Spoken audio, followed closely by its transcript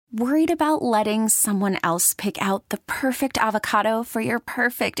Worried about letting someone else pick out the perfect avocado for your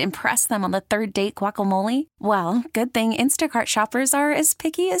perfect impress them on the third date guacamole? Well, good thing Instacart shoppers are as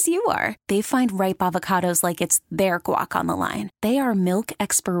picky as you are. They find ripe avocados like it's their guac on the line. They are milk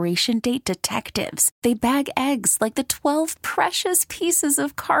expiration date detectives. They bag eggs like the 12 precious pieces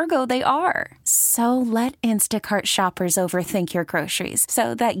of cargo they are. So let Instacart shoppers overthink your groceries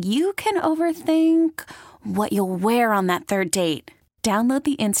so that you can overthink what you'll wear on that third date. Download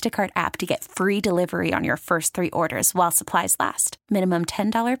the Instacart app to get free delivery on your first 3 orders while supplies last. Minimum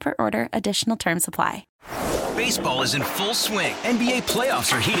 $10 per order. Additional terms apply. Baseball is in full swing. NBA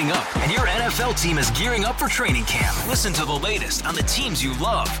playoffs are heating up, and your NFL team is gearing up for training camp. Listen to the latest on the teams you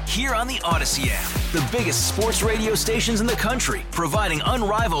love here on the Odyssey app. The biggest sports radio stations in the country, providing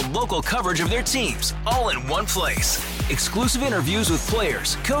unrivaled local coverage of their teams, all in one place. Exclusive interviews with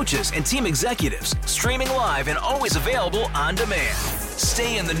players, coaches, and team executives, streaming live and always available on demand.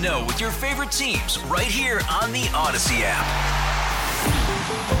 Stay in the know with your favorite teams right here on the Odyssey app.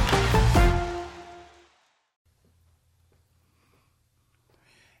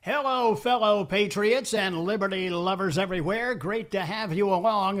 Hello, fellow patriots and liberty lovers everywhere. Great to have you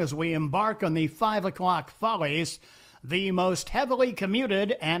along as we embark on the 5 o'clock Follies, the most heavily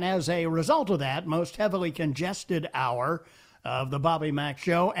commuted and, as a result of that, most heavily congested hour of the Bobby Mack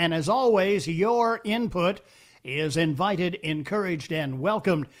Show. And as always, your input is invited, encouraged, and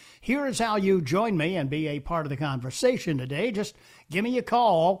welcomed. Here is how you join me and be a part of the conversation today. Just give me a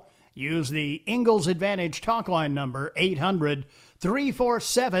call. Use the Ingalls Advantage talk line number,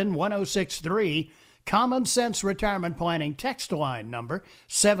 800-347-1063. Common Sense Retirement Planning text line number,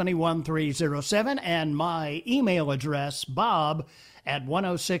 71307. And my email address,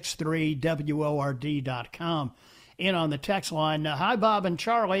 bob@1063word.com. In on the text line. Hi, Bob and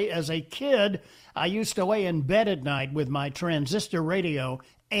Charlie. As a kid, I used to lay in bed at night with my transistor radio,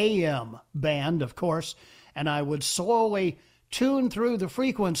 AM band, of course, and I would slowly tune through the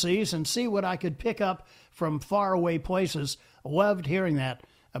frequencies and see what I could pick up from faraway places. Loved hearing that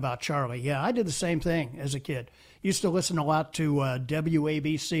about Charlie. Yeah, I did the same thing as a kid. Used to listen a lot to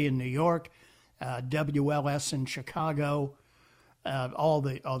WABC in New York, WLS in Chicago, all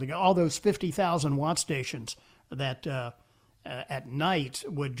those 50,000 watt stations that at night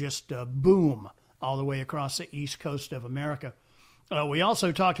would just boom all the way across the east coast of America. We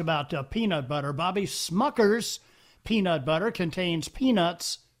also talked about peanut butter. Bobby, Smucker's peanut butter contains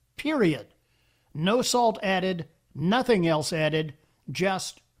peanuts, period. No salt added, nothing else added,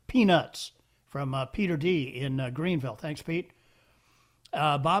 just peanuts. From Peter D. in Greenville. Thanks, Pete.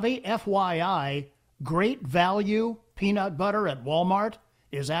 Bobby, FYI, Great Value peanut butter at Walmart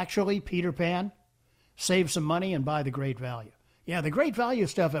is actually Peter Pan. Save some money and buy the Great Value. Yeah, the Great Value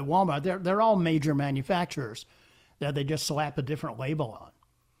stuff at Walmart, they're all major manufacturers that they just slap a different label on.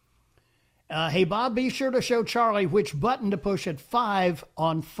 Hey, Bob, be sure to show Charlie which button to push at 5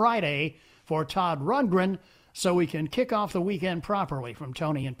 on Friday for Todd Rundgren so we can kick off the weekend properly, from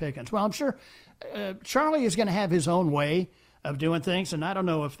Tony and Pickens. Well, I'm sure Charlie is going to have his own way of doing things, and I don't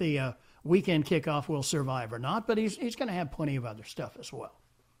know if the weekend kickoff will survive or not, but he's going to have plenty of other stuff as well.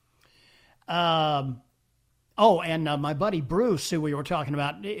 And my buddy Bruce, who we were talking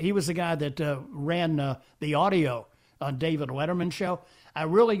about, he was the guy that ran the audio on David Letterman's show. I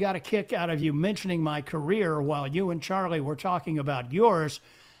really got a kick out of you mentioning my career while you and Charlie were talking about yours.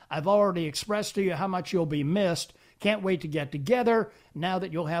 I've already expressed to you how much you'll be missed. Can't wait to get together now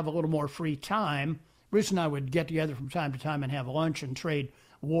that you'll have a little more free time. Bruce and I would get together from time to time and have lunch and trade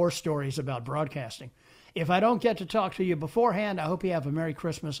war stories about broadcasting. If I don't get to talk to you beforehand, I hope you have a Merry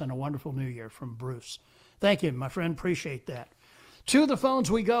Christmas and a wonderful New Year, from Bruce. Thank you, my friend. Appreciate that. To the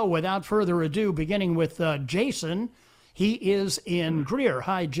phones we go without further ado, beginning with Jason. He is in Greer.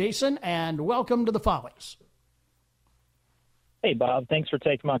 Hi, Jason, and welcome to the Follies. Hey, Bob. Thanks for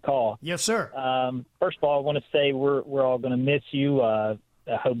taking my call. Yes, sir. First of all, I want to say we're all going to miss you. I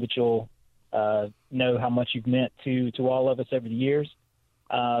hope that you'll know how much you've meant to all of us over the years.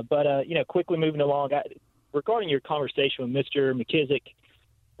 But quickly moving along, regarding your conversation with Mr. McKissick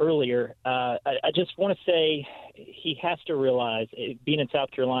earlier, I just want to say he has to realize, being in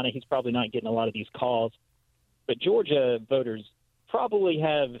South Carolina, he's probably not getting a lot of these calls, but Georgia voters probably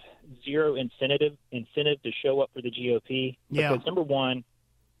have zero incentive to show up for the GOP. Yeah. Because, number one,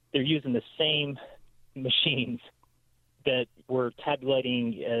 they're using the same machines that were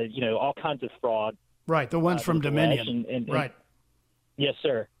tabulating, all kinds of fraud. Right, the ones from Dominion. Right. Yes,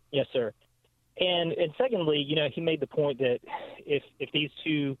 sir. Yes, sir. And secondly, he made the point that if these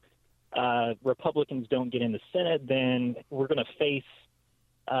two Republicans don't get in the Senate, then we're going to face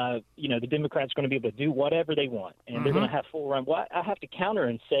the Democrats are going to be able to do whatever they want, and they're going to have full run. Well, I have to counter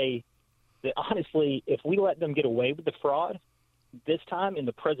and say that, honestly, if we let them get away with the fraud this time in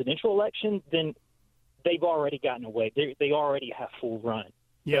the presidential election, then they've already gotten away. They already have full run.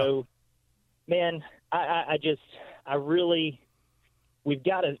 Yeah. So, man, we've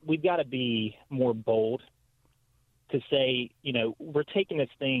got to be more bold to say, we're taking this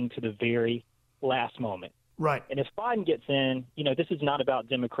thing to the very last moment. Right. And if Biden gets in, this is not about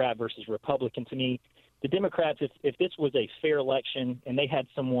Democrat versus Republican to me. The Democrats, if this was a fair election and they had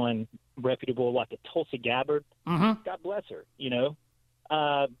someone reputable like a Tulsi Gabbard, God bless her,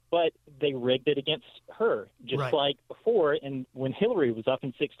 but they rigged it against her, just like before. And when Hillary was up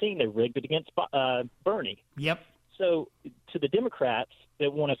in 2016, they rigged it against Bernie. Yep. So to the Democrats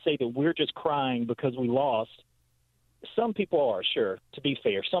that want to say that we're just crying because we lost, some people are, sure, to be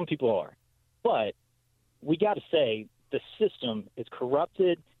fair. Some people are. But we got to say the system is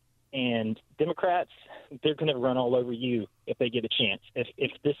corrupted, and Democrats, they're going to run all over you if they get a chance.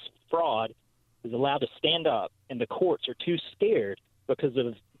 If this fraud is allowed to stand up and the courts are too scared because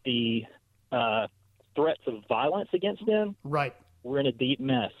of the threats of violence against them, right, we're in a deep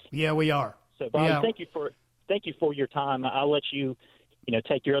mess. Yeah, we are. So, Bobby, thank you for your time. I'll let you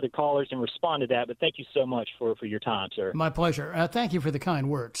take your other callers and respond to that, but thank you so much for your time, sir. My pleasure. Thank you for the kind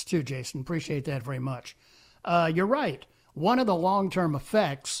words, too, Jason. Appreciate that very much. You're right. One of the long-term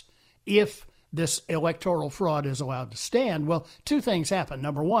effects, if this electoral fraud is allowed to stand, well, two things happen.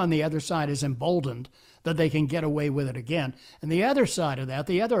 Number one, the other side is emboldened that they can get away with it again. And the other side of that,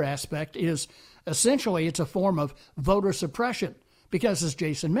 the other aspect is essentially it's a form of voter suppression. Because as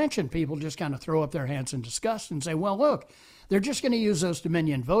Jason mentioned, people just kind of throw up their hands in disgust and say, well, look, they're just going to use those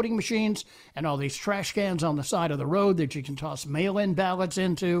Dominion voting machines and all these trash cans on the side of the road that you can toss mail-in ballots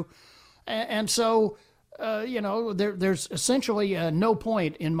into. And so, there's essentially no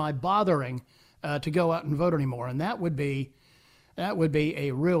point in my bothering to go out and vote anymore. And that would be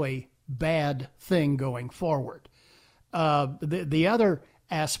a really bad thing going forward. The other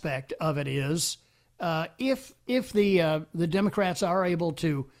aspect of it is if the Democrats are able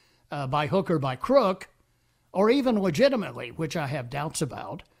to, by hook or by crook, or even legitimately, which I have doubts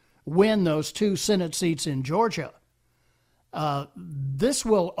about, win those 2 Senate seats in Georgia, this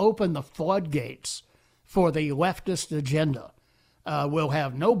will open the floodgates for the leftist agenda. We'll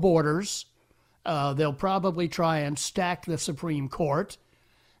have no borders. They'll probably try and stack the Supreme Court.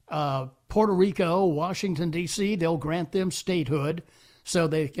 Puerto Rico, Washington, D.C., they'll grant them statehood so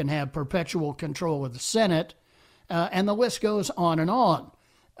they can have perpetual control of the Senate. And the list goes on and on.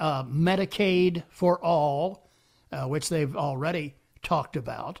 Medicaid for all, which they've already talked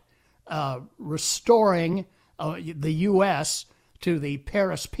about. Restoring the U.S. to the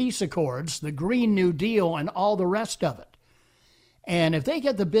Paris Peace Accords, the Green New Deal, and all the rest of it. And if they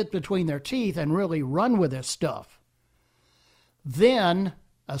get the bit between their teeth and really run with this stuff, then,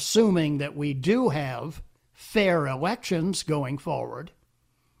 assuming that we do have fair elections going forward,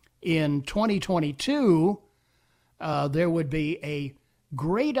 in 2022, there would be a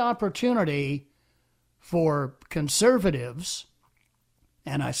great opportunity for conservatives,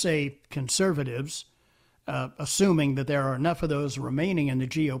 and I say conservatives, assuming that there are enough of those remaining in the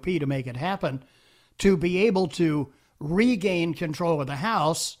GOP to make it happen, to be able to regain control of the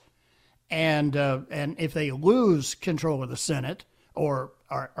House, and if they lose control of the Senate or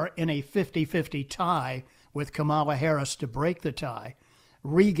are in a 50-50 tie with Kamala Harris to break the tie,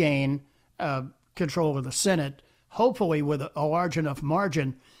 regain control of the Senate, hopefully with a large enough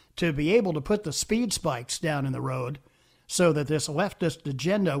margin to be able to put the speed spikes down in the road so that this leftist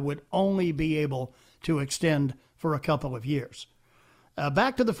agenda would only be able to extend for a couple of years.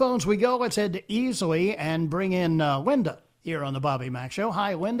 Back to the phones we go. Let's head to Easley and bring in Linda here on the Bobby Mack Show.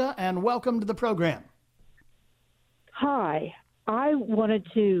 Hi, Linda, and welcome to the program. Hi. I wanted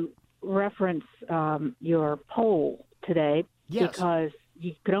to reference your poll today because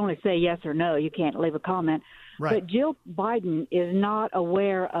you could only say yes or no. You can't leave a comment. Right. But Jill Biden is not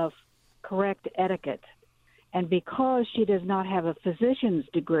aware of correct etiquette. And because she does not have a physician's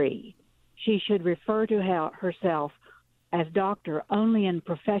degree, she should refer to herself as doctor only in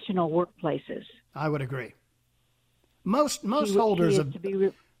professional workplaces. I would agree. Most holders of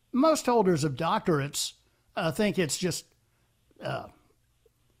doctorates think it's just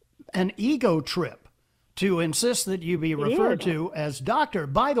an ego trip to insist that you be referred to as doctor.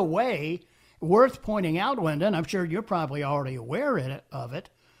 By the way, worth pointing out, Linda, and I'm sure you're probably already aware of it,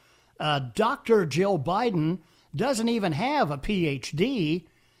 Dr. Jill Biden doesn't even have a PhD.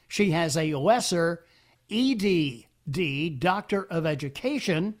 She has a lesser EDD, Doctor of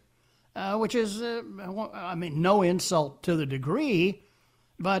Education, which is, no insult to the degree,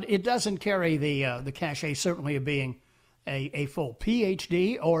 But it doesn't carry the cachet, certainly, of being a full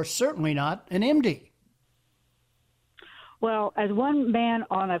PhD or certainly not an MD. Well, as one man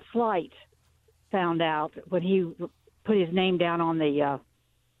on a flight found out when he put his name down on the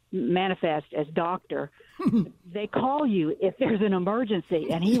manifest as doctor, they call you if there's an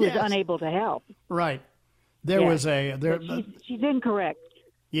emergency, and he was unable to help. Right. There was a... She's incorrect.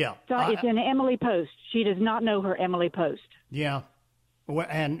 Yeah. So it's in Emily Post. She does not know her Emily Post. Yeah.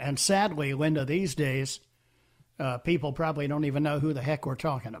 And sadly, Linda, these days, people probably don't even know who the heck we're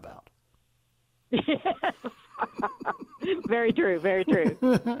talking about. Very true, very true.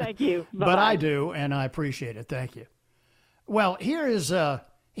 Thank you. Bye-bye. But I do, and I appreciate it. Thank you. Well, here is a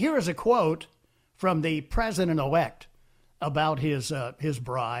quote from the president-elect about his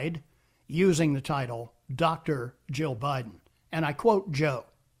bride using the title Dr. Jill Biden, and I quote Joe.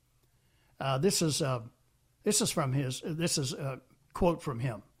 This is a quote from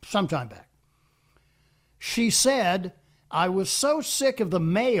him sometime back. She said, "I was so sick of the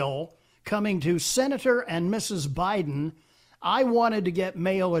mail coming to Senator and Mrs. Biden, I wanted to get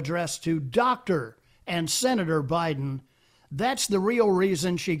mail addressed to Dr. and Senator Biden. That's the real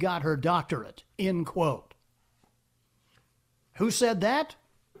reason she got her doctorate," end quote. Who said that?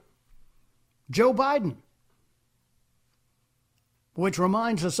 Joe Biden. Which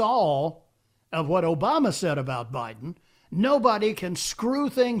reminds us all of what Obama said about Biden. Nobody can screw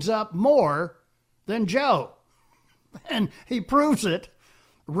things up more than Joe. And he proves it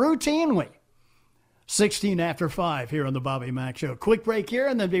routinely. 16 after 5 here on the Bobby Mack Show. Quick break here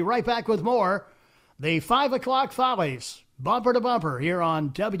and then be right back with more. The 5 o'clock Follies, bumper to bumper here on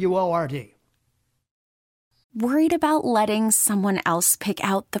WORD. Worried about letting someone else pick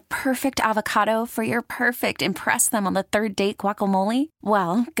out the perfect avocado for your perfect impress them on the third date guacamole?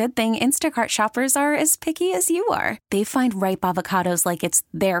 Well, good thing Instacart shoppers are as picky as you are. They find ripe avocados like it's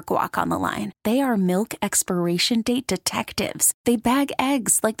their guac on the line. They are milk expiration date detectives. They bag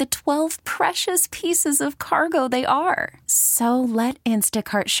eggs like the 12 precious pieces of cargo they are. So let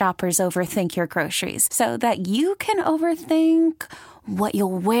Instacart shoppers overthink your groceries so that you can overthink what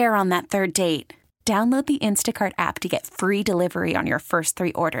you'll wear on that third date. Download the Instacart app to get free delivery on your first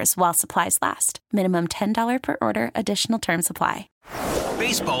 3 orders while supplies last. Minimum $10 per order. Additional terms apply.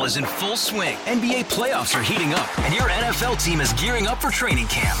 Baseball is in full swing. NBA playoffs are heating up, and your NFL team is gearing up for training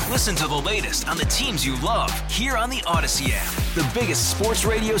camp. Listen to the latest on the teams you love here on the Odyssey app. The biggest sports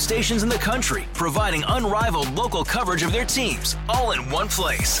radio stations in the country, providing unrivaled local coverage of their teams, all in one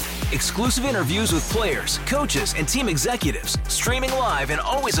place. Exclusive interviews with players, coaches, and team executives, streaming live and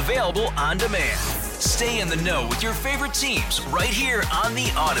always available on demand. Stay in the know with your favorite teams right here on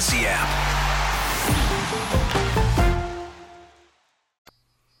the Odyssey app.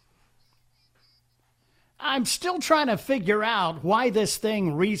 I'm still trying to figure out why this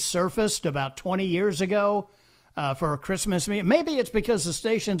thing resurfaced about 20 years ago for Christmas music. Maybe it's because the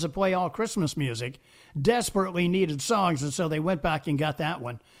stations that play all Christmas music desperately needed songs, and so they went back and got that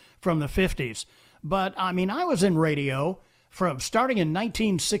one from the 50s. But, I mean, I was in radio from starting in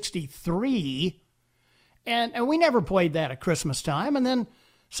 1963, and we never played that at Christmas time. And then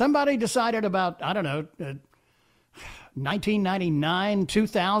somebody decided about, 1999,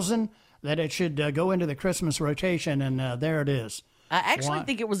 2000, that it should go into the Christmas rotation, and there it is. I actually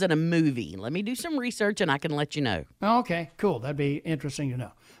think it was in a movie. Let me do some research, and I can let you know. Okay, cool. That'd be interesting to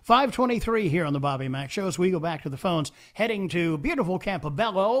know. 5:23 here on the Bobby Mack Show as we go back to the phones, heading to beautiful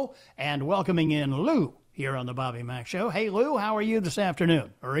Campobello and welcoming in Lou here on the Bobby Mack Show. Hey, Lou, how are you this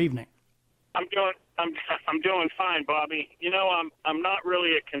afternoon or evening? I'm doing fine, Bobby. You know, I'm not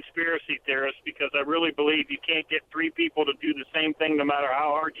really a conspiracy theorist because I really believe you can't get 3 people to do the same thing no matter how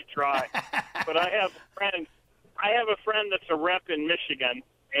hard you try. But I have a friend that's a rep in Michigan,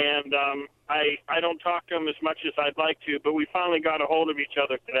 and I don't talk to him as much as I'd like to, but we finally got a hold of each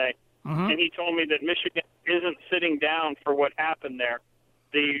other today. And he told me that Michigan isn't sitting down for what happened there.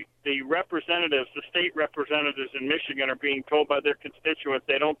 The representatives, the state representatives in Michigan are being told by their constituents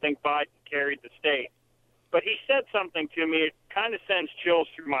they don't think Biden carried the state. But he said something to me, it kind of sends chills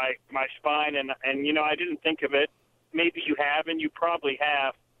through my spine, and you know, I didn't think of it. Maybe you have, and you probably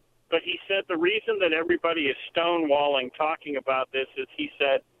have. But he said the reason that everybody is stonewalling talking about this is, he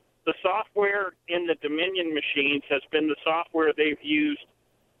said, the software in the Dominion machines has been the software they've used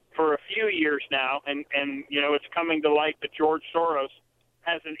for a few years now, and you know, it's coming to light that George Soros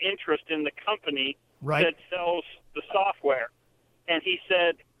has an interest in the company that sells the software. And he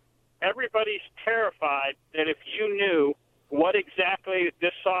said, everybody's terrified that if you knew what exactly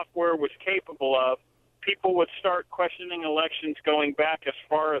this software was capable of, people would start questioning elections going back as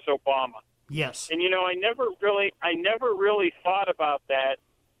far as Obama. Yes. And, you know, I never really thought about that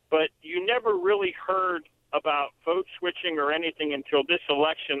but you never really heard about vote switching or anything until this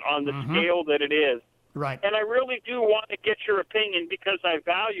election on the scale that it is. Right. And I really do want to get your opinion because I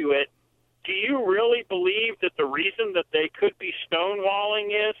value it. Do you really believe that the reason that they could be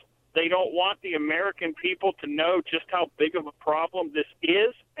stonewalling is they don't want the American people to know just how big of a problem this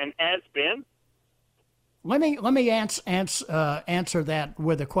is and has been? Let me answer that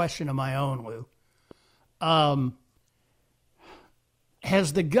with a question of my own, Lou.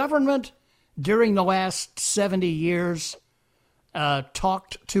 Has the government during the last 70 years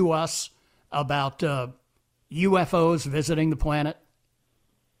talked to us about UFOs visiting the planet?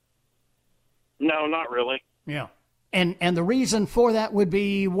 No, not really. Yeah. And the reason for that would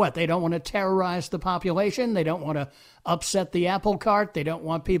be what? They don't want to terrorize the population. They don't want to upset the apple cart. They don't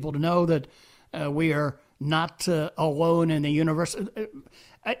want people to know that we are not alone in the universe.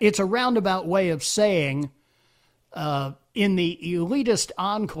 It's a roundabout way of saying in the elitist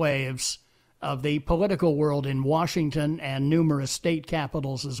enclaves of the political world in Washington and numerous state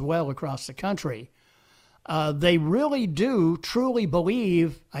capitals as well across the country, they really do truly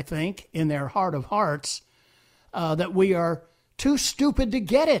believe, I think, in their heart of hearts, that we are too stupid to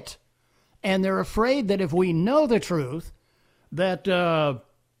get it. And they're afraid that if we know the truth, that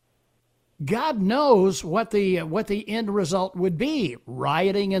God knows what the end result would be.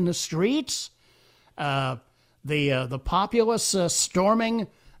 Rioting in the streets, the populace storming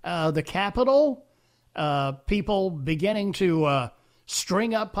the Capitol, people beginning to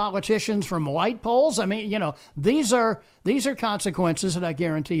string up politicians from light poles. I mean, these are consequences that I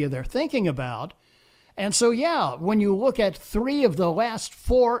guarantee you they're thinking about. And so, yeah, when you look at 3 of the last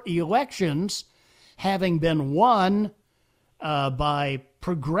 4 elections having been won by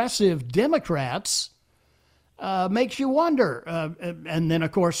progressive Democrats, makes you wonder. And then,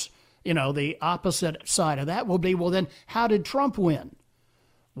 of course, the opposite side of that will be, well, then how did Trump win?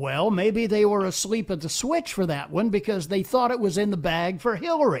 Well, maybe they were asleep at the switch for that one because they thought it was in the bag for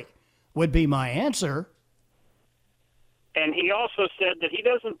Hillary, would be my answer. And he also said that he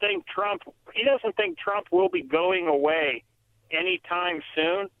doesn't think Trump will be going away anytime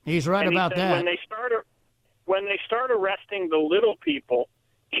soon. He's right about that. When they start arresting the little people,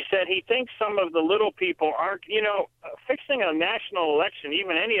 he said he thinks some of the little people aren't, fixing a national election,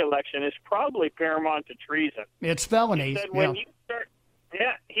 even any election, is probably paramount to treason. It's felonies.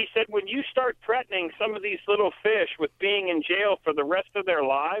 He said when you start threatening some of these little fish with being in jail for the rest of their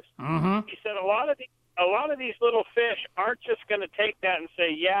lives, he said a lot of these little fish aren't just going to take that and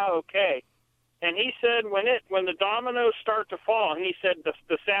say, yeah, okay. And he said when the dominoes start to fall, and he said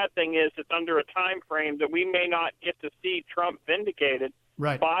the sad thing is it's under a time frame that we may not get to see Trump vindicated.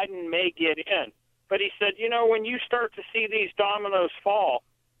 Right. Biden may get in. But he said, when you start to see these dominoes fall,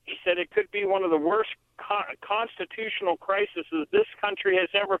 he said it could be one of the worst constitutional crises this country has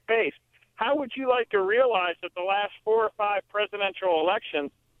ever faced. How would you like to realize that the last 4 or 5 presidential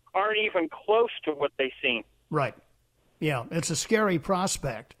elections aren't even close to what they seem? Right. Yeah, it's a scary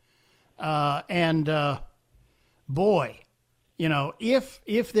prospect. Boy,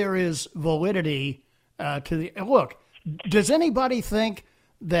 if there is validity to the look, does anybody think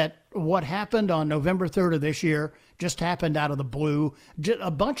that what happened on November 3rd of this year just happened out of the blue? A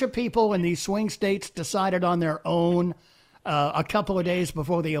bunch of people in these swing states decided on their own a couple of days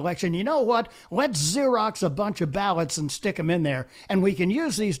before the election, you know what? Let's Xerox a bunch of ballots and stick them in there, and we can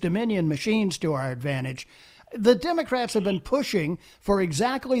use these Dominion machines to our advantage. The Democrats have been pushing for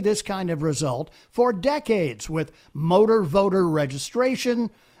exactly this kind of result for decades with motor voter registration,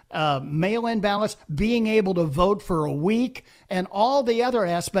 mail-in ballots, being able to vote for a week, and all the other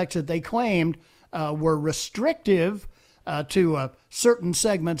aspects that they claimed were restrictive to certain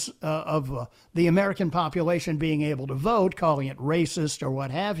segments of the American population being able to vote, calling it racist or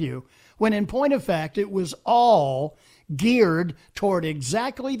what have you, when in point of fact it was all geared toward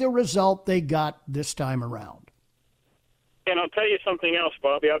exactly the result they got this time around. And I'll tell you something else,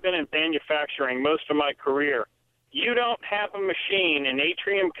 Bobby. I've been in manufacturing most of my career. You don't have a machine in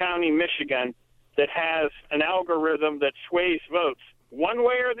Atrium County, Michigan, that has an algorithm that sways votes one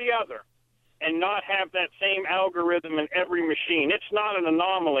way or the other and not have that same algorithm in every machine. It's not an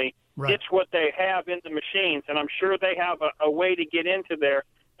anomaly. Right. It's what they have in the machines, and I'm sure they have a way to get into there.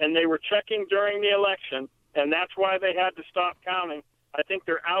 And they were checking during the election, and that's why they had to stop counting. I think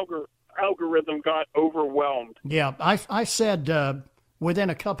their algorithm got overwhelmed. Yeah, I said within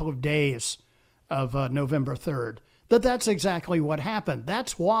a couple of days of November 3rd that's exactly what happened.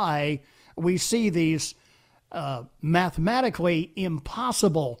 That's why we see these mathematically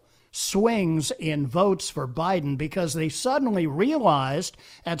impossible swings in votes for Biden because they suddenly realized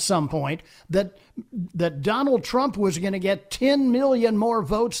at some point that Donald Trump was going to get 10 million more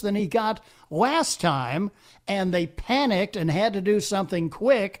votes than he got last time, and they panicked and had to do something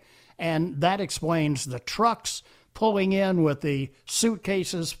quick, and that explains the trucks pulling in with the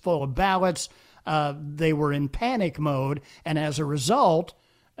suitcases full of ballots. They were in panic mode, and as a result,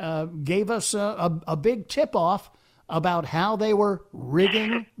 gave us a big tip-off about how they were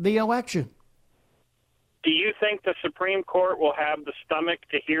rigging the election. Do you think the Supreme Court will have the stomach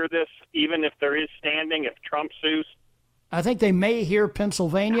to hear this, even if there is standing, if Trump sues? I think they may hear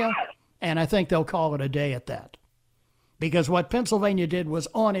Pennsylvania, and I think they'll call it a day at that. Because what Pennsylvania did was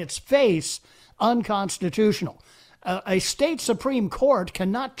on its face unconstitutional. A state Supreme Court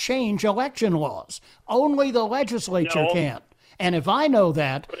cannot change election laws. Only the legislature can. And if I know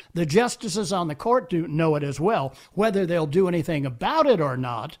that, the justices on the court do know it as well. Whether they'll do anything about it or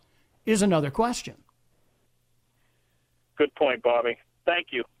not is another question. Good point, Bobby. Thank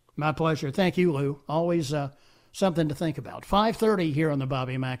you. My pleasure. Thank you, Lou. Always something to think about. 5:30 here on the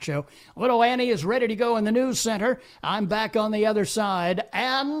Bobby Mack Show. Little Annie is ready to go in the news center. I'm back on the other side.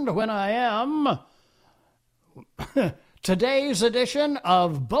 And when I am, today's edition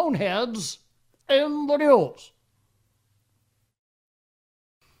of Boneheads in the News.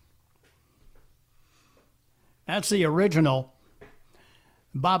 That's the original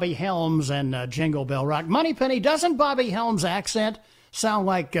Bobby Helms and Jingle Bell Rock. Moneypenny, doesn't Bobby Helms' accent sound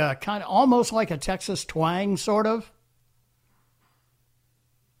like kind of almost like a Texas twang, sort of?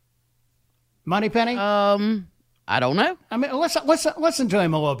 Moneypenny? I don't know. I mean, listen to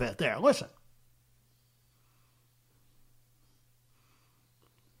him a little bit there. Listen.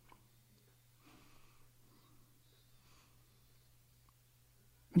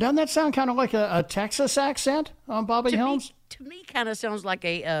 Doesn't that sound kind of like a Texas accent on Bobby Helms? To me, kind of sounds like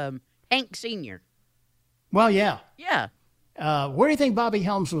a Hank Sr. Well, yeah. Yeah. Where do you think Bobby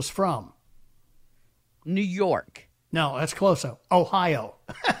Helms was from? New York. No, that's close, though. Ohio.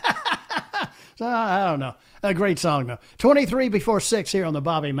 So, I don't know. A great song, though. 23 before 6 here on the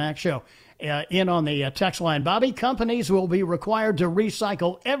Bobby Mack Show. In on the text line. Bobby, companies will be required to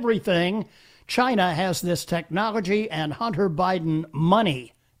recycle everything. China has this technology and Hunter Biden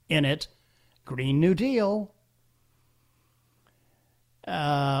money in it. Green New Deal.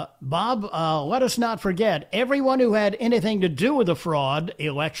 Bob, let us not forget, everyone who had anything to do with the fraud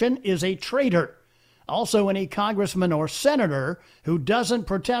election is a traitor. Also, any congressman or senator who doesn't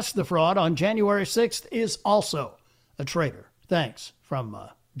protest the fraud on January 6th is also a traitor. Thanks, from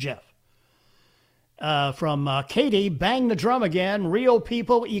Jeff. From Katie, bang the drum again. Real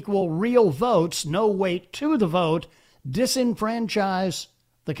people equal real votes. No weight to the vote. Disenfranchise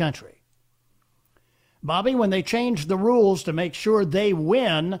the country. Bobby, when they change the rules to make sure they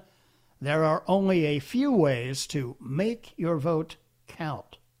win, there are only a few ways to make your vote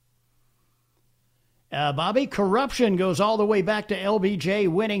count. Bobby, corruption goes all the way back to LBJ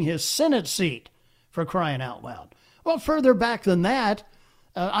winning his Senate seat, for crying out loud. Well, further back than that,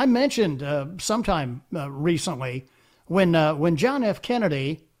 I mentioned sometime recently when John F.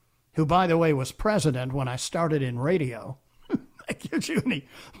 Kennedy, who, by the way, was president when I started in radio, that gives you any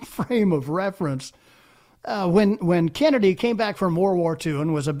frame of reference. When Kennedy came back from World War II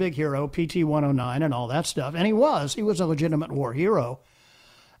and was a big hero, PT-109 and all that stuff, and he was a legitimate war hero,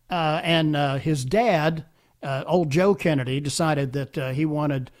 and his dad, old Joe Kennedy, decided that he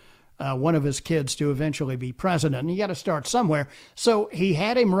wanted one of his kids to eventually be president. And you got to start somewhere. So he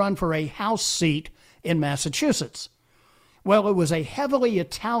had him run for a House seat in Massachusetts. Well, it was a heavily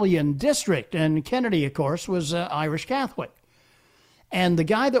Italian district, and Kennedy, of course, was Irish Catholic. And the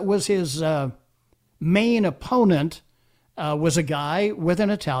guy that was his main opponent was a guy with an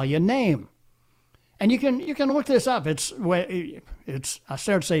Italian name. And you can look this up. It's I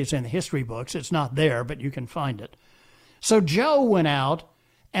started to say it's in the history books. It's not there, but you can find it. So Joe went out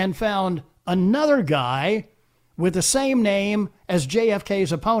and found another guy with the same name as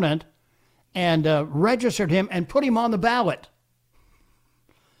JFK's opponent and registered him and put him on the ballot.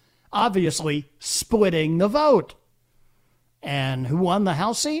 Obviously splitting the vote. And who won the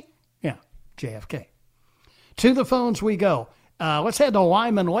House seat? Yeah, JFK. To the phones we go. Let's head to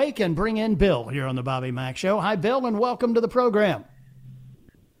Lyman Lake and bring in Bill here on the Bobby Mack Show. Hi, Bill, and welcome to the program.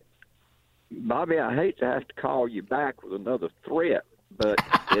 Bobby, I hate to have to call you back with another threat, but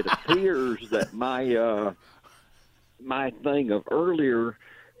it appears that my thing of earlier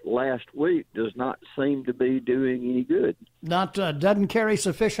last week does not seem to be doing any good. Doesn't carry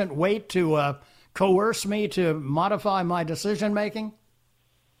sufficient weight to coerce me to modify my decision making?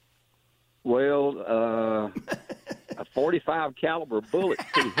 Well, a 45 caliber bullet's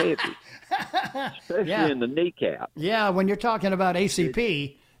pretty heavy, especially in the kneecap. Yeah, when you're talking about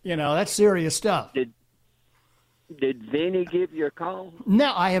ACP, that's serious stuff. Did Vinny give you a call?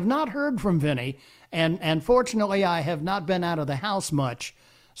 No, I have not heard from Vinny, and fortunately, I have not been out of the house much,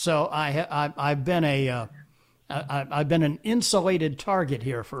 so I've been an insulated target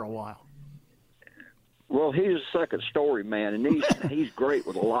here for a while. Well, he's a second story man, and he's great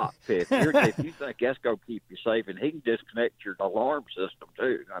with a lockpick. If you think that's going to keep you safe, and he can disconnect your alarm system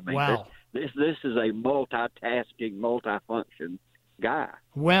too. I mean, wow. This is a multitasking, multifunction guy.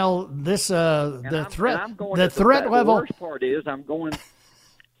 Well, this the threat level. The worst part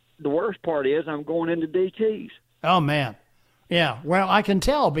is I'm going into DTs. Oh man, yeah. Well, I can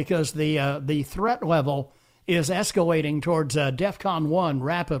tell because the threat level is escalating towards DEFCON 1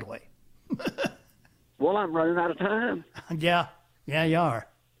 rapidly. Well, I'm running out of time. Yeah, you are.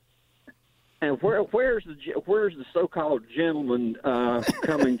 And where's the so-called gentleman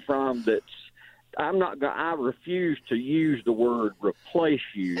coming from? I refuse to use the word replace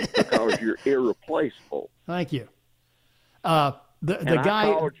you because you're irreplaceable. Thank you. The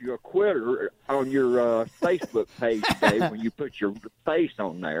guy I called you a quitter on your Facebook page today when you put your face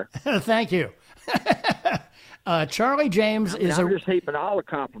on there. Thank you. Charlie James I'm just heaping all the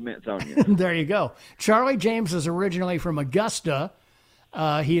compliments on you. There you go. Charlie James is originally from Augusta.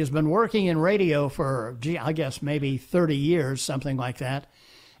 He has been working in radio for, I guess maybe 30 years, something like that,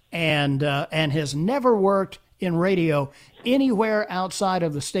 and has never worked in radio anywhere outside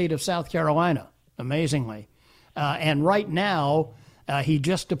of the state of South Carolina, amazingly. And right now, he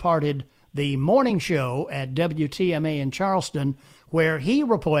just departed the morning show at WTMA in Charleston, where he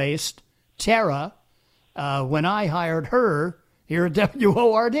replaced Tara when I hired her here at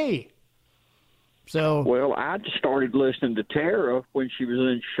WORD. So, well, I just started listening to Tara when she was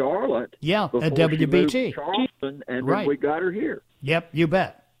in Charlotte. Yeah, at WBT. She moved to Charleston, and then we got her here. Yep, you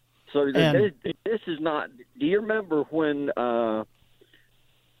bet. So this is not. Do you remember when?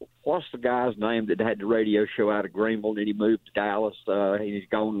 What's the guy's name that had the radio show out of Greenville and he moved to Dallas? He's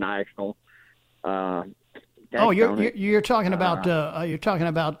gone national. You're talking about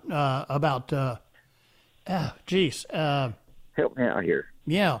help me out here.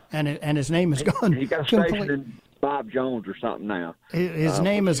 Yeah, and his name is gone. He got a station in Bob Jones or something now. His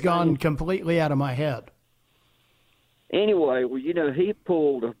name has gone completely out of my head. Anyway, well, he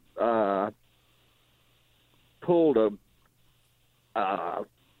pulled a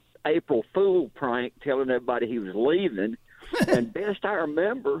April Fool prank telling everybody he was leaving. And best I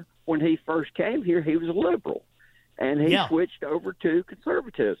remember, when he first came here, he was a liberal, and he switched over to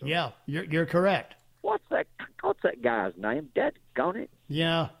conservatism. Yeah, you're correct. What's that guy's name? Dadgone it.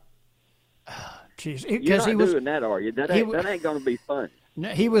 Yeah. Jeez, you're not doing that, are you? That ain't going to be fun.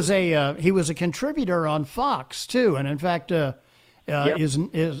 He was a contributor on Fox too, and in fact,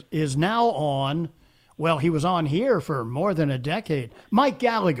 is now on. Well, he was on here for more than a decade. Mike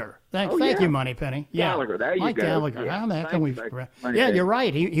Gallagher. Thank you, Moneypenny. Yeah, Gallagher. There you Mike go. Gallagher. Yeah. How the heck can we? Yeah, you're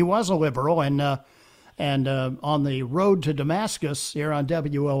right. He was a liberal, and on the road to Damascus here on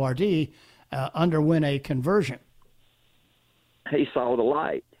WORD, underwent a conversion. He saw the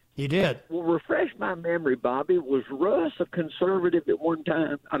light. He did. Well, refresh my memory, Bobby. Was Russ a conservative at one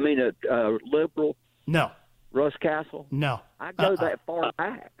time? I mean, a liberal? No. Russ Castle? No. I go that far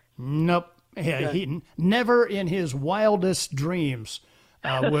back. Nope. Yeah, he never in his wildest dreams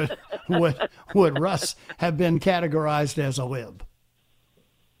would Russ have been categorized as a lib.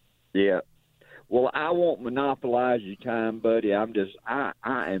 Yeah. Well, I won't monopolize your time, buddy. I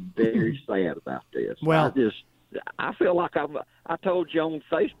am very sad about this. Well, I feel like I told you on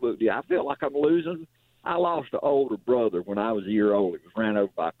Facebook, I feel like I'm losing. I lost an older brother when I was a year old. He was ran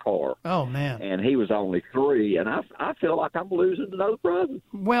over by a car. Oh, man. And he was only 3, and I feel like I'm losing another brother.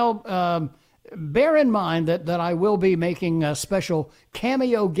 Well, bear in mind that I will be making special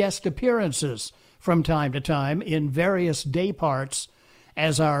cameo guest appearances from time to time in various day parts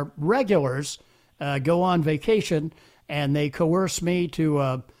as our regulars go on vacation, and they coerce me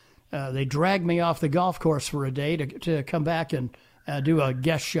to they drag me off the golf course for a day to come back and do a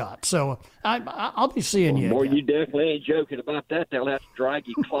guest shot. So I'll be seeing you. Boy, you definitely ain't joking about that. They'll have to drag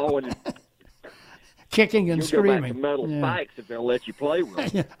you clawing and kicking and screaming. Go back to metal spikes if they'll let you play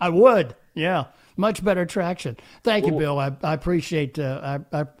with them. I would. Yeah, much better traction. Thank you, Bill. I appreciate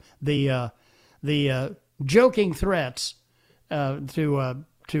the joking threats to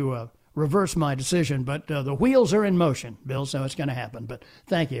reverse my decision, but the wheels are in motion, Bill, so it's going to happen. But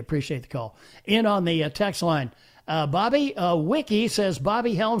thank you. Appreciate the call. In on the text line, Bobby, Wiki says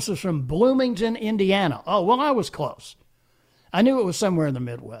Bobby Helms is from Bloomington, Indiana. Oh, well, I was close. I knew it was somewhere in the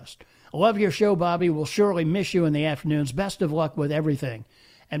Midwest. Love your show, Bobby. We'll surely miss you in the afternoons. Best of luck with everything.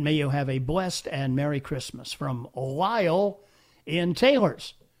 And may you have a blessed and Merry Christmas. From Lyle in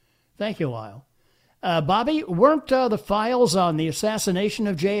Taylor's. Thank you, Lyle. Bobby, weren't the files on the assassination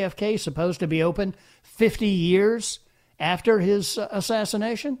of JFK supposed to be open 50 years after his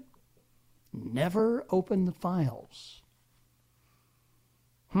assassination? Never opened the files.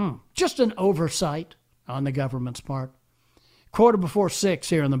 Just an oversight on the government's part. 6:15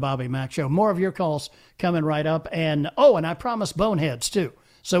 here on the Bobby Mack Show. More of your calls coming right up. And I promised Boneheads, too.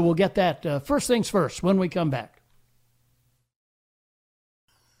 So we'll get that first things first when we come back.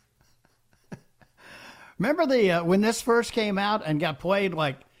 Remember when this first came out and got played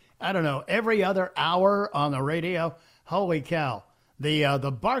every other hour on the radio? Holy cow.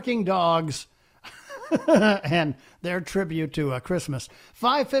 The barking dogs and their tribute to Christmas.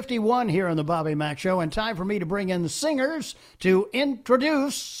 5:51 here on the Bobby Mack Show, and time for me to bring in the singers to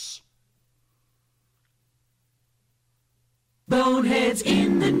introduce Boneheads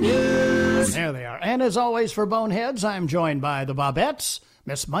in the News. There they are. And as always for Boneheads, I'm joined by the Bobettes,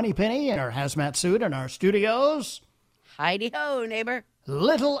 Miss Moneypenny in her hazmat suit in our studios. Heidi-ho, neighbor.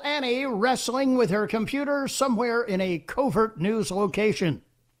 Little Annie wrestling with her computer somewhere in a covert news location.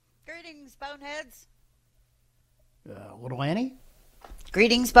 Greetings, Boneheads. Little Annie?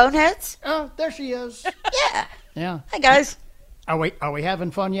 Greetings, Boneheads. Oh, there she is. Yeah. Yeah. Hi, guys. Are we having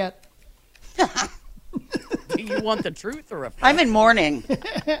fun yet? Do you want the truth or a I'm in mourning.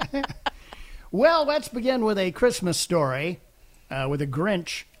 Well, let's begin with a Christmas story, with a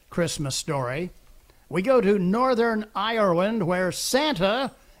Grinch Christmas story. We go to Northern Ireland, where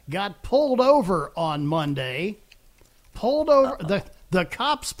Santa got pulled over on Monday. The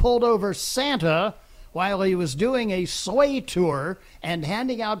cops pulled over Santa while he was doing a sleigh tour and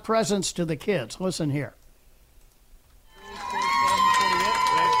handing out presents to the kids. Listen here.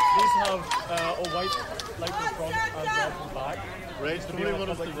 These have a white light in front and red in the back. Right, so what do you want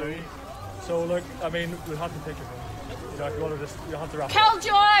us to do? So look, I mean, we'll have to take your phone. You know, if you want to just, you have to wrap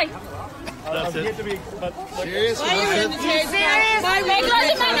Killjoy! That's it. To be, but, serious? Why are you in the serious?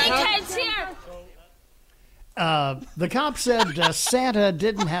 Because my kids here. The cop said Santa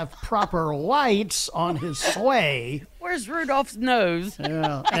didn't have proper lights on his sleigh. Where's Rudolph's nose?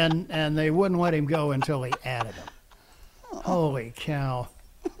 Yeah, and they wouldn't let him go until he added them. Holy cow.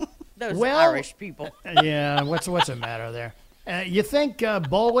 Those Irish people. Yeah, what's the matter there? You think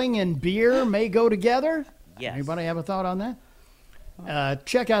bowling and beer may go together? Yes. Anybody have a thought on that?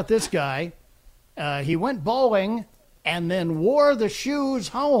 Check out this guy. He went bowling and then wore the shoes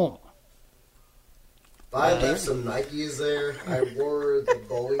home. I left some Nikes there. I wore the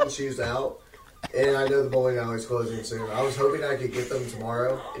bowling shoes out, and I know the bowling alley is closing soon. I was hoping I could get them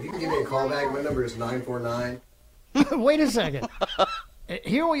tomorrow. If you can give me a call back, my number is 949. Wait a second.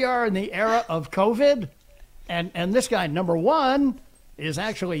 Here we are in the era of COVID, and this guy, number one, is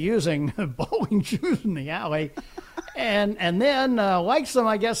actually using bowling shoes in the alley, and then likes them,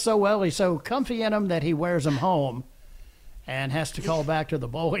 I guess, so well. He's so comfy in them that he wears them home and has to call back to the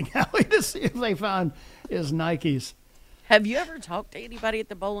bowling alley to see if they found his Nikes. Have you ever talked to anybody at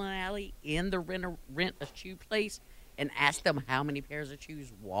the bowling alley in the rent a shoe place and asked them how many pairs of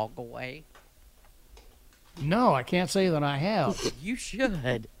shoes walk away? No, I can't say that I have. You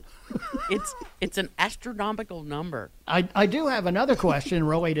should. It's an astronomical number. I do have another question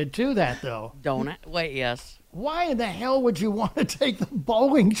related to that, though. Don't I? Wait, yes. Why in the hell would you want to take the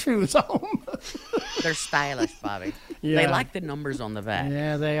bowling shoes home? They're stylish, Bobby. Yeah. They like the numbers on the back.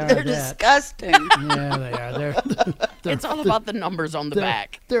 Yeah, they are. They're disgusting. Yeah, they are. It's all about the numbers on the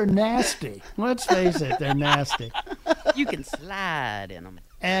back. They're nasty. Let's face it, they're nasty. You can slide in them.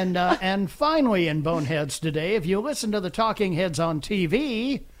 And finally, in Boneheads today, if you listen to the talking heads on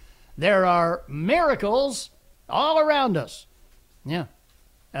TV, there are miracles all around us. Yeah.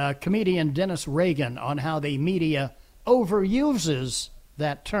 Comedian Dennis Reagan on how the media overuses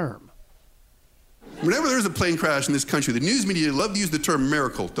that term. Whenever there's a plane crash in this country, the news media love to use the term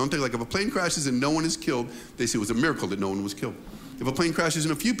miracle. Don't they? Like if a plane crashes and no one is killed, they say it was a miracle that no one was killed. If a plane crashes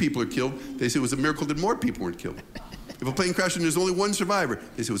and a few people are killed, they say it was a miracle that more people weren't killed. If a plane crashes and there's only one survivor,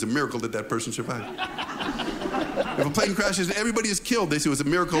 they say it was a miracle that that person survived. If a plane crashes and everybody is killed, they say it was a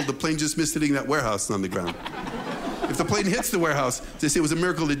miracle the plane just missed hitting that warehouse on the ground. If the plane hits the warehouse, they say it was a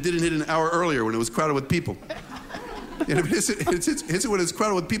miracle it didn't hit an hour earlier when it was crowded with people. And if it hits it when it's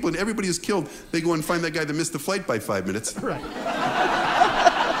crowded with people and everybody is killed, they go and find that guy that missed the flight by 5 minutes. Right.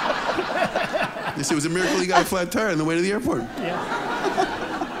 They say it was a miracle he got a flat tire on the way to the airport. Yeah.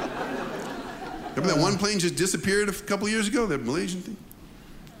 Remember that one plane just disappeared a couple years ago, that Malaysian thing?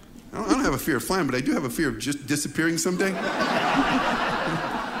 I don't have a fear of flying, but I do have a fear of just disappearing someday.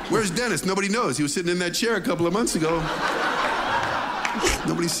 Where's Dennis? Nobody knows. He was sitting in that chair a couple of months ago.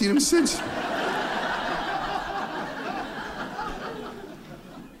 Nobody's seen him since.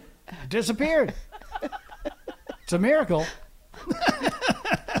 Disappeared. It's a miracle.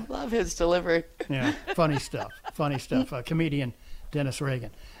 I love his delivery. Yeah, funny stuff. Comedian Dennis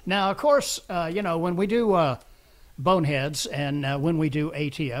Reagan. Now, of course, when we do Boneheads and when we do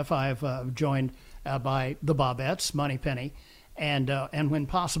ATF, I've joined by the Bobettes, Moneypenny, and when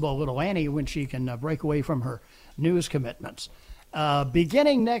possible, little Annie, when she can break away from her news commitments.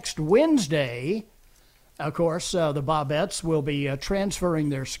 Beginning next Wednesday, of course, the Bobettes will be transferring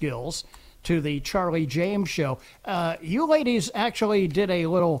their skills to the Charlie James Show. You ladies actually did a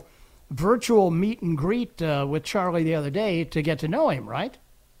little virtual meet and greet with Charlie the other day to get to know him, right?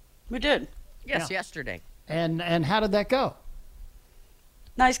 We did. Yes, yesterday. And how did that go?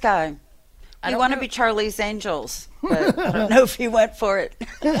 Nice guy. We want to be Charlie's Angels, but I don't know if he went for it.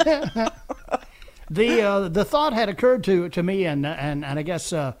 The thought had occurred to me and I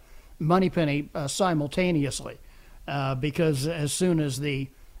guess Moneypenny simultaneously, because as soon as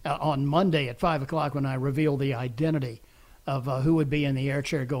on Monday at 5 o'clock when I revealed the identity of who would be in the air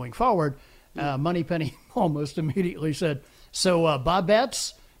chair going forward, Moneypenny almost immediately said, "So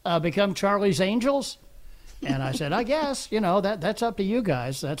Bobettes become Charlie's Angels?" And I said, "I guess that's up to you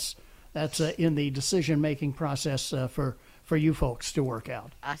guys. That's in the decision-making process for you folks to work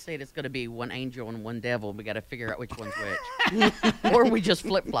out." I said it's going to be one angel and one devil. We got to figure out which one's which. Or we just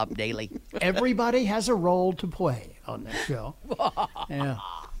flip-flop daily. Everybody has a role to play on this show. Yeah.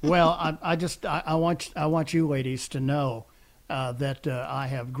 Well, I want you ladies to know that I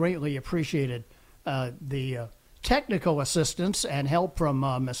have greatly appreciated the technical assistance and help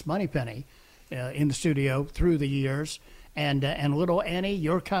from Miss Moneypenny in the studio through the years. And little Annie,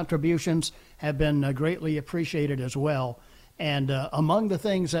 your contributions have been greatly appreciated as well. And among the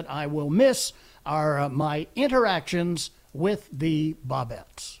things that I will miss are my interactions with the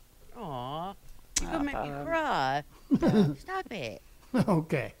Bobettes. Aw, you're going to make me cry. Stop it.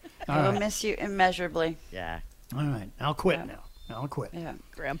 Okay. I will miss you immeasurably. Yeah. All right. I'll quit now. I'll quit. Yeah.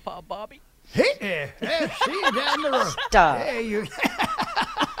 Grandpa Bobby. Hey, see you down the road. Stop. Hey, you.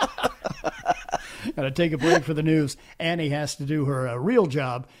 Got to take a break for the news. Annie has to do her real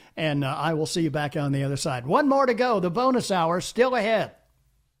job, and I will see you back on the other side. One more to go. The bonus hour still ahead.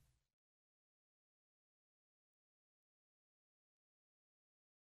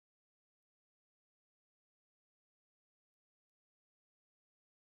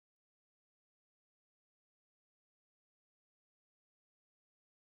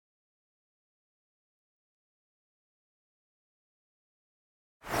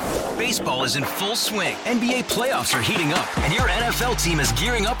 Baseball is in full swing. NBA playoffs are heating up, and your NFL team is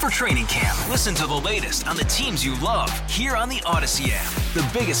gearing up for training camp. Listen to the latest on the teams you love here on the Odyssey app. The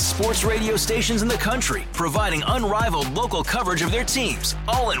biggest sports radio stations in the country, providing unrivaled local coverage of their teams,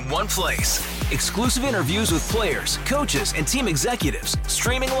 all in one place. Exclusive interviews with players, coaches, and team executives,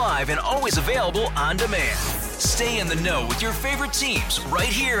 streaming live and always available on demand. Stay in the know with your favorite teams right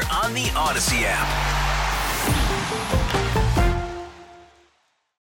here on the Odyssey app.